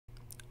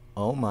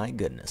Oh my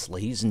goodness,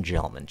 ladies and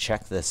gentlemen,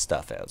 check this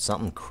stuff out.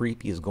 Something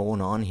creepy is going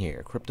on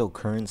here.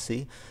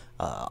 Cryptocurrency,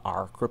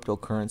 our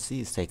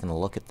cryptocurrency is taking a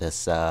look at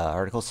this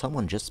article.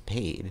 Someone just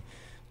paid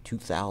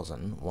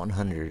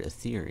 2,100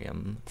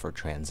 Ethereum for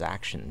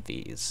transaction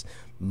fees.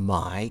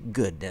 My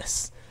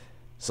goodness.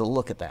 So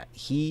look at that.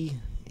 He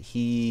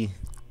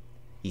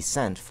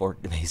sent for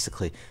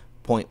basically zero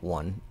point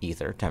 0.1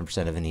 ether,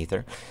 10% of an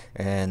ether,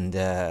 and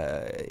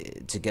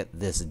to get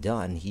this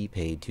done, he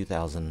paid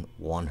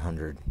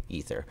 2,100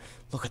 ether.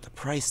 Look at the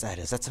price that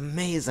is. That's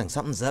amazing.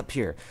 Something's up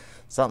here.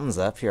 Something's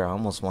up here. I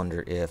almost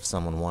wonder if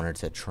someone wanted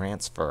to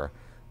transfer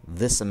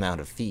this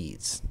amount of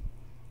fees.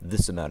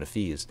 This amount of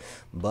fees.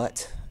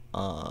 But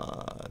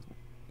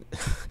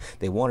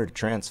they wanted to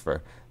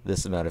transfer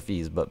this amount of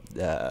fees, but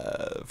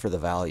for the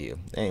value.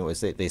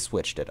 Anyways, they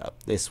switched it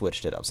up. They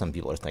switched it up. Some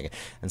people are thinking,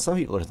 and some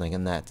people are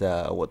thinking that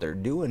what they're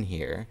doing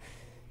here.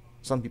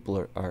 Some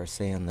people are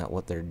saying that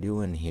what they're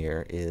doing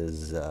here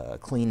is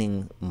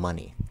cleaning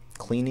money,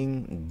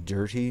 cleaning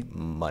dirty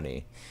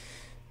money.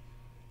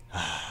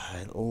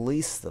 At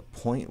least the zero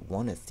point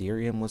 0.1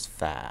 Ethereum was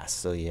fast,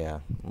 so yeah,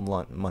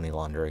 money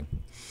laundering,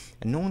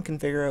 and no one can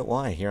figure out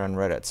why. Here on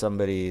Reddit,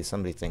 somebody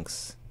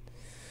thinks,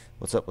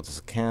 "What's up with this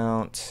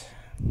account?"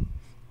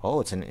 Oh,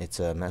 it's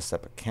a messed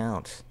up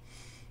account.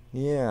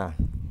 Yeah.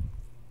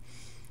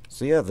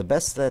 So yeah, the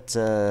best the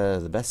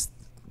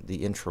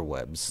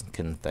intrawebs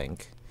can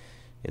think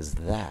is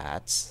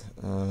that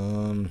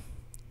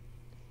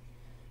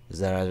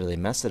either they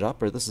mess it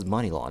up or this is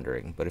money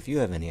laundering. But if you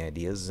have any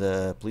ideas,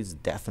 please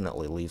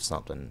definitely leave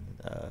something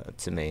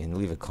to me and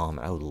leave a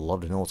comment. I would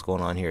love to know what's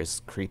going on here. It's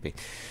creepy.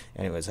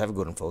 Anyways, have a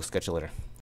good one, folks. Catch you later.